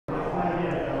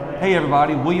Hey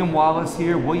everybody, William Wallace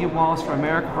here, William Wallace for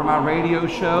America for my radio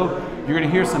show. You're going to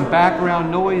hear some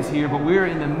background noise here, but we're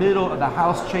in the middle of the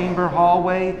House chamber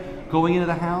hallway going into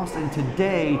the House, and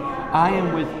today I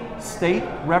am with State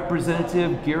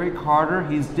Representative Gary Carter.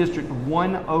 He's District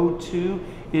 102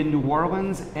 in New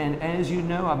Orleans, and as you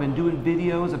know, I've been doing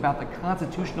videos about the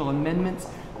constitutional amendments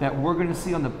that we're going to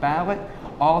see on the ballot.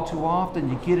 All too often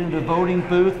you get into the voting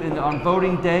booth and on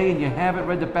voting day and you haven't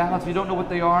read the ballots, you don't know what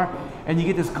they are, and you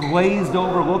get this glazed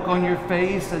over look on your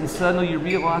face, and suddenly you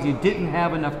realize you didn't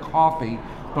have enough coffee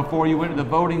before you went to the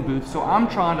voting booth. So I'm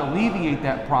trying to alleviate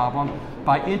that problem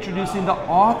by introducing the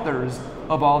authors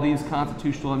of all these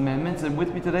constitutional amendments. And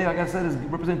with me today, like I said, is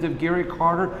Representative Gary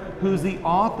Carter, who's the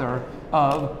author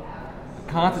of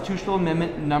Constitutional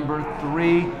Amendment number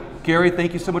 3. Gary,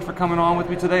 thank you so much for coming on with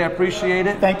me today. I appreciate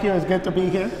it. Thank you. It's good to be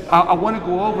here. I want to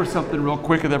go over something real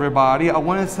quick with everybody. I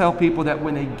want to tell people that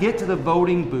when they get to the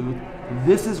voting booth,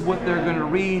 this is what they're going to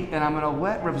read, and I'm going to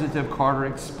let Representative Carter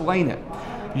explain it.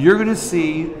 You're going to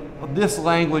see this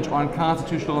language on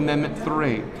Constitutional Amendment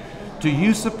 3. Do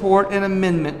you support an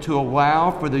amendment to allow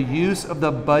for the use of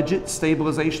the Budget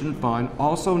Stabilization Fund,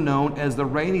 also known as the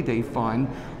Rainy Day Fund,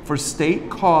 for state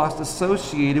costs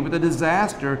associated with a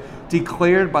disaster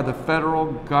declared by the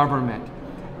federal government?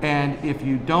 And if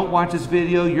you don't watch this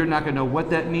video, you're not going to know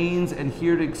what that means. And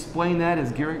here to explain that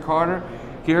is Gary Carter.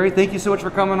 Gary, thank you so much for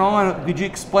coming on. Could you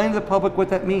explain to the public what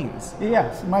that means?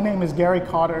 Yes, my name is Gary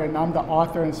Carter, and I'm the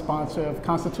author and sponsor of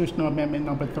Constitutional Amendment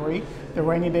number 3, the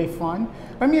Rainy Day Fund.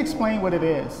 Let me explain what it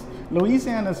is.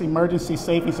 Louisiana's emergency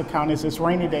savings account is its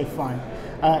rainy day fund.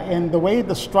 And the way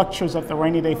the structures of the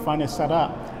rainy day fund is set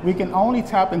up, we can only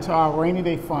tap into our rainy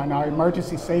day fund, our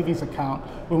emergency savings account,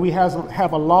 when we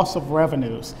have a loss of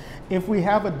revenues. If we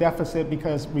have a deficit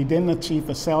because we didn't achieve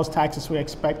the sales taxes we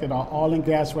expected, our oil and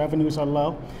gas revenues are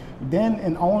low, then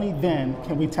and only then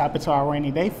can we tap into our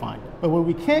rainy day fund. But what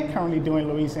we can't currently do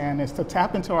in Louisiana is to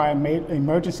tap into our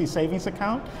emergency savings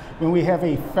account when we have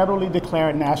a federally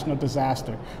declared national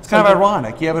disaster. It's kind of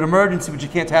ironic. You have an emergency, but you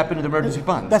can't tap into the emergency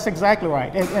funds. That's exactly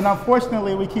right. And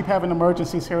unfortunately, we keep having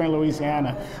emergencies here in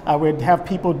Louisiana. We have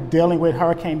people dealing with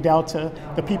Hurricane Delta,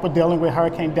 the people dealing with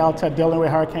Hurricane Delta dealing with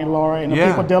Hurricane Laura, and the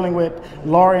people dealing with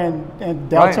Laura and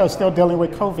Delta are still dealing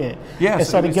with COVID.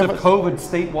 Yes, so it's COVID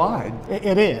statewide.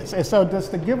 It is. And so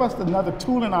just to give us another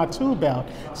tool in our tool belt,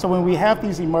 so when we have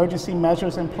these emergency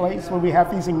measures in place, when we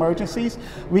have these emergencies,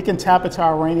 we can tap into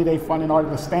our rainy day fund in order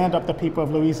to stand up the people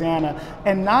of Louisiana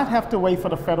and not have to wait for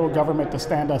the federal government to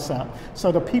stand us up.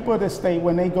 So the people of the state,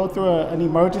 when they go through an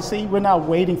emergency, we're not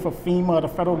waiting for FEMA or the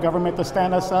federal government to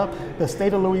stand us up. The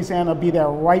state of Louisiana will be there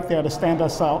right there to stand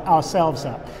us ourselves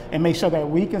up and make sure that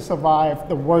we can survive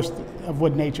the worst of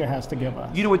what nature has to give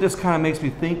us. You know what this kind of makes me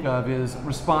think of is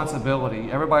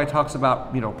responsibility. Everybody talks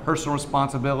about, personal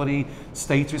responsibility,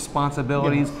 states'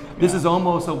 responsibilities. Yeah. This is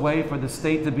almost a way for the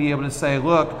state to be able to say,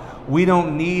 look, we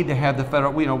don't need to have the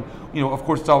federal, of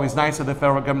course it's always nice of the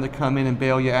federal government to come in and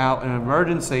bail you out in an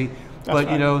emergency,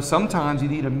 but sometimes you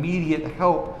need immediate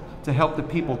help to help the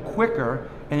people quicker,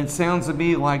 and it sounds to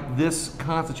me like this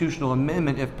constitutional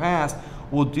amendment, if passed,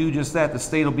 will do just that. The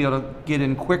state will be able to get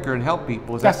in quicker and help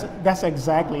people. That's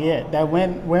exactly it. That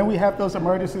when we have those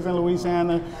emergencies in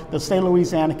Louisiana, the state of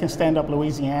Louisiana can stand up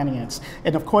Louisianians.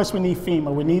 And of course we need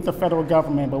FEMA, we need the federal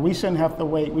government, but we shouldn't have to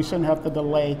wait, we shouldn't have to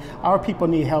delay. Our people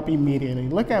need help immediately.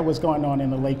 Look at what's going on in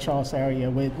the Lake Charles area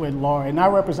with Laura. And I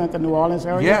represent the New Orleans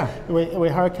area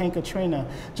with Hurricane Katrina.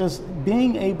 Just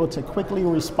being able to quickly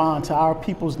respond to our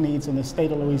people's needs in the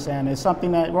state of Louisiana is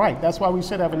something that's why we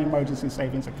should have an emergency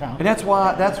savings account. And that's why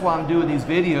I'm doing these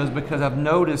videos, because I've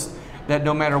noticed that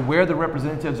no matter where the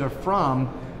representatives are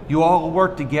from, you all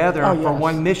work together for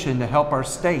one mission to help our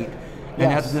state.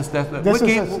 And this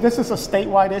is a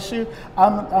statewide issue.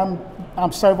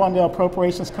 I'm serving on the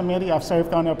Appropriations Committee. I've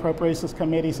served on the Appropriations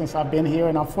Committee since I've been here,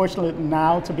 and I'm fortunate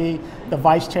now to be the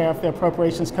Vice Chair of the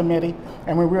Appropriations Committee.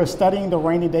 And when we were studying the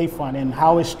Rainy Day Fund and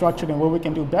how it's structured and what we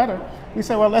can do better, we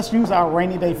said, well, let's use our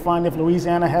Rainy Day Fund if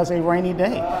Louisiana has a rainy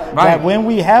day. Right. That when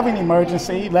we have an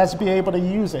emergency, let's be able to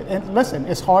use it. And listen,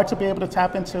 it's hard to be able to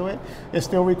tap into it. It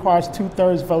still requires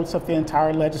 2/3 votes of the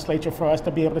entire legislature for us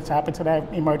to be able to tap into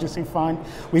that emergency fund.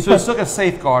 So it's like a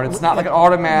safeguard. It's not like an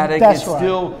automatic. It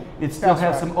still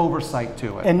has some oversight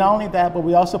to it. And not only that, but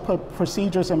we also put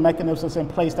procedures and mechanisms in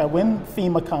place that when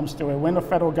FEMA comes through and when the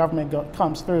federal government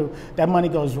comes through, that money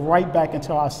goes right back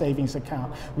into our savings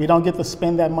account. We don't get to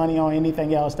spend that money on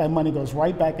anything else. That money goes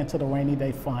right back into the rainy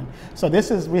day fund. So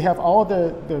we have all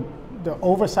the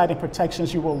oversight and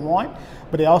protections you will want,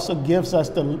 but it also gives us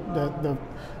the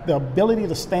ability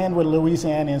to stand with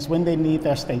Louisianians when they need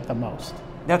their state the most.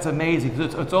 That's amazing.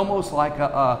 It's almost like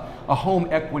a home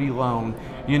equity loan.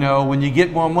 You know, when you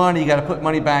get more money, you got to put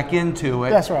money back into it.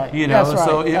 That's right. You know, That's right.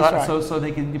 so That's right. so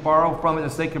they can borrow from it.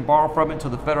 They can borrow from it until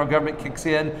the federal government kicks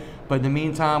in. But in the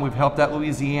meantime, we've helped out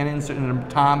Louisianans in a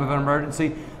time of an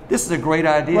emergency. This is a great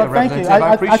idea, well, thank you. Representative.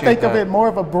 I appreciate I think that. of it more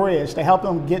of a bridge to help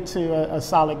them get to a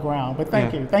solid ground. But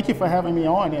thank you. Thank you for having me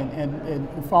on and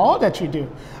for all that you do,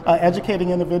 educating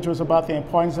individuals about the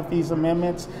importance of these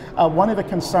amendments. One of the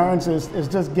concerns is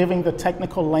just giving the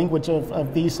technical language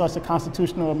of these sorts of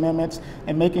constitutional amendments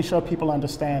and making sure people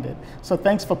understand it. So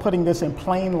thanks for putting this in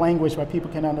plain language where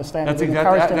people can understand That's it.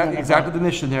 exactly the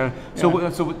mission there.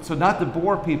 So not to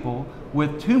bore people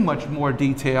with too much more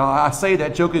detail. I say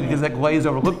that joking because that glaze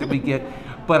over look that we get,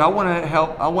 but I want to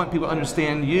help. I want people to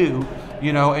understand you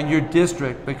know, and your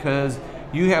district, because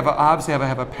you obviously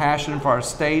have a passion for our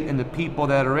state and the people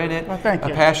that are in it. Well, thank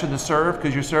you. A passion to serve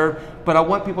because you serve. But I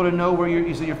want people to know where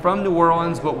you're from New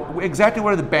Orleans, but exactly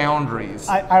what are the boundaries?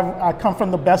 I come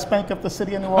from the best bank of the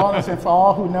city of New Orleans, and for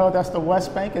all who know, that's the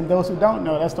West Bank, and those who don't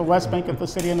know, that's the West Bank of the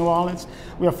city of New Orleans.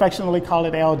 We affectionately call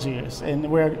it Algiers, and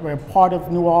we're part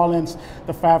of New Orleans,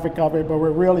 the fabric of it, but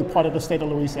we're really part of the state of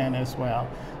Louisiana as well.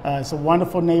 It's a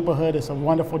wonderful neighborhood, it's a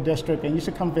wonderful district, and you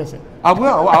should come visit. I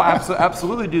will. I'll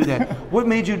absolutely do that. What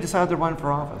made you decide to run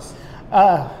for office?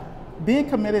 Being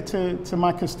committed to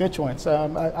my constituents.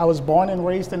 I was born and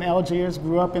raised in Algiers,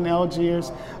 grew up in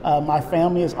Algiers. My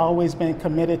family has always been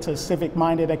committed to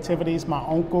civic-minded activities. My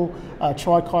uncle,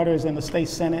 Troy Carter, is in the state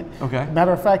Senate. Okay.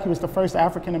 Matter of fact, he was the first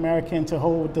African-American to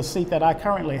hold the seat that I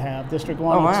currently have, District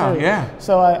 1 and 2. Wow, yeah.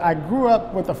 So I grew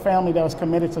up with a family that was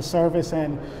committed to service,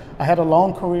 and I had a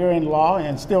long career in law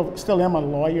and still am a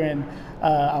lawyer. And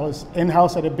I was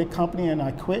in-house at a big company, and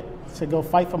I quit to go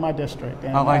fight for my district,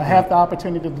 and I have the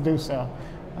opportunity to do so.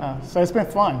 So it's been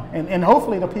fun, and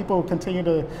hopefully the people will continue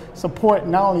to support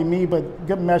not only me, but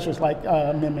good measures like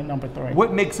Amendment Number 3.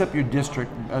 What makes up your district?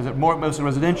 Is it mostly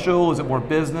residential? Is it more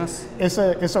business? It's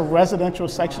a residential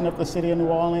section of the city of New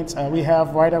Orleans. We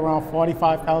have right around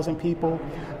 45,000 people.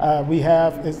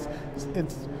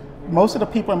 Most of the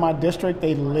people in my district,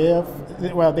 they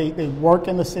work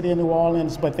in the city of New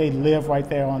Orleans, but they live right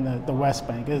there on the West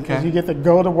Bank. Okay. You get to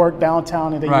go to work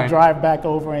downtown, and then you drive back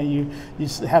over, and you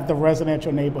have the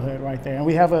residential neighborhood right there. And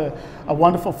we have a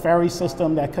wonderful ferry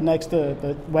system that connects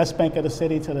the West Bank of the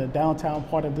city to the downtown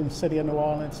part of the city of New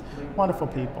Orleans. Wonderful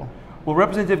people. Well,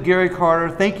 Representative Gary Carter,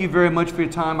 thank you very much for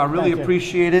your time. I really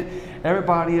appreciate it.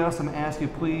 Everybody else, I'm going to ask you,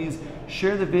 please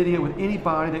share the video with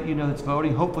anybody that you know that's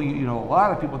voting. Hopefully, you know a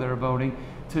lot of people that are voting,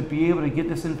 to be able to get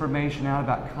this information out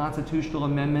about Constitutional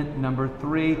Amendment Number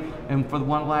 3. And for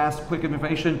one last quick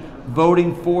information,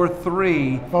 voting for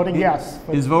 3. Voting yes.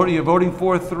 Voting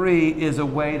for 3 is a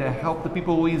way to help the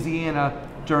people of Louisiana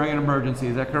during an emergency.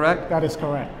 Is that correct? That is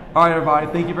correct. All right, everybody.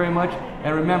 Thank you very much.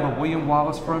 And remember, William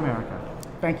Wallace for America.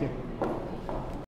 Thank you.